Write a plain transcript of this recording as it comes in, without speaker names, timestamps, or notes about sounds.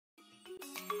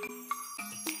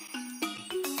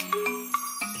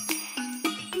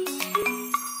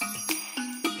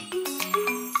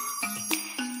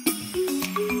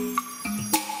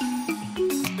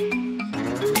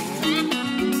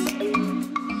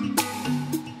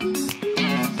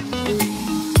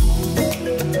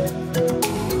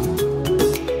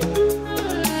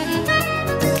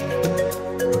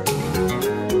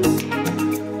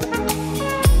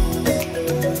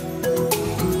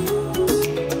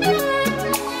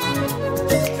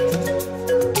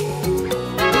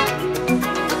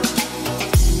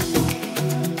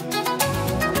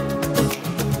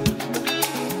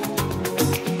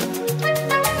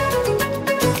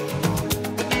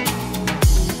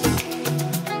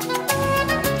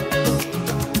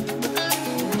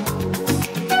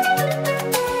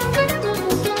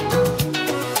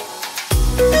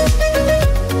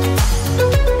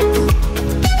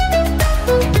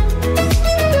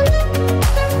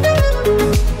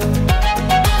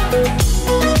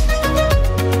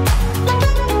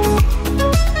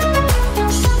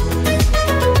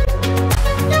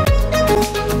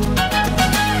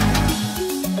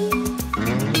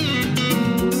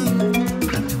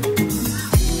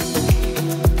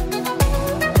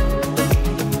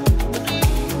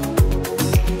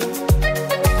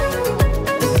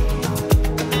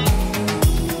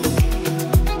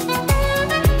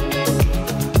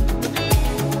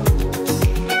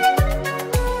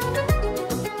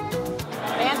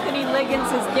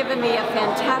given me a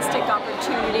fantastic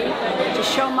opportunity to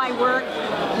show my work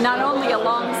not only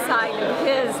alongside of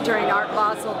his during Art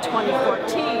Basel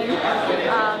 2014,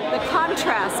 the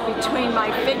contrast between my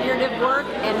figurative work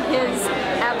and his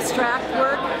abstract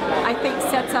work, I think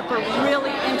sets up a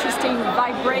really interesting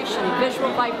vibration,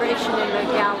 visual vibration in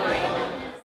the gallery.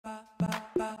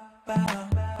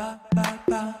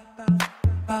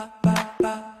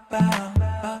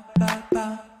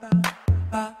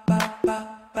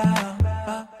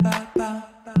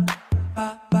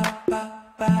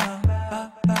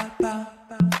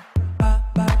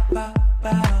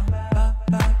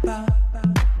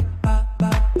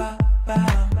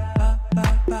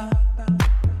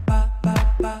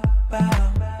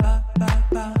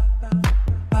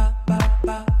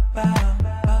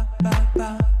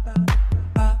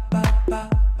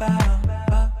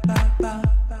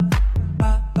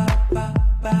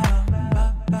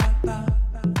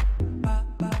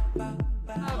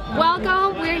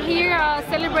 Welcome, we're here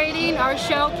celebrating our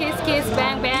show Kiss Kiss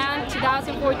Bang Bang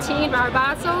 2014 by Art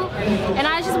Basel, and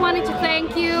I just wanted to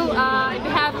thank you on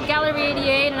behalf of Gallery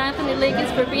 88 and Anthony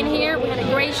Liggins for being here. We had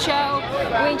a great show,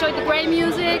 we enjoyed the great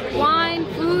music, wine,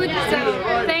 food,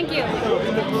 so thank you.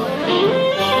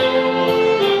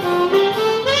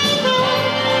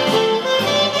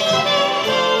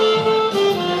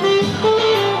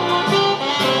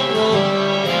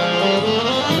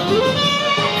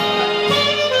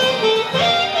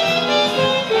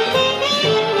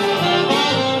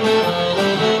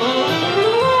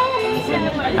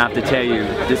 I have to tell you,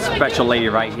 this special lady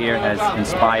right here has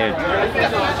inspired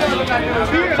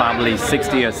probably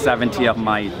 60 or 70 of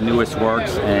my newest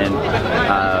works, and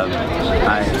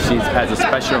she has a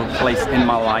special place in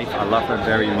my life. I love her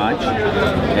very much.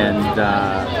 And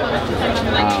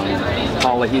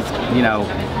Paula, he's, you know,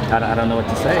 I don't know what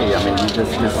to say. I mean, you're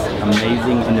just this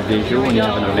amazing individual, and you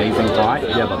have an amazing heart.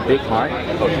 You have a big heart.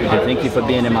 And thank you for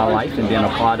being in my life and being a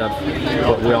part of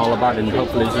what we're all about. And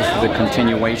hopefully this is a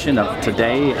continuation of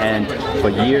today and for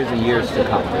years and years to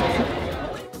come.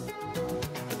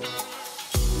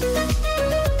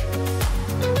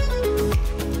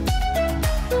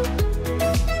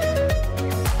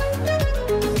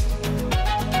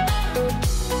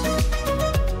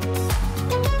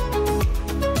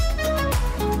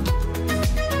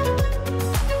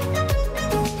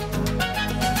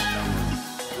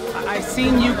 I've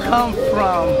seen you come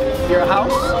from your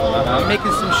house,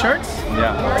 making some shirts,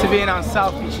 to being on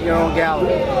South Beach in your own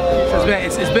gallery. So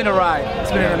it's been a ride.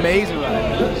 It's been an amazing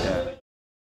ride.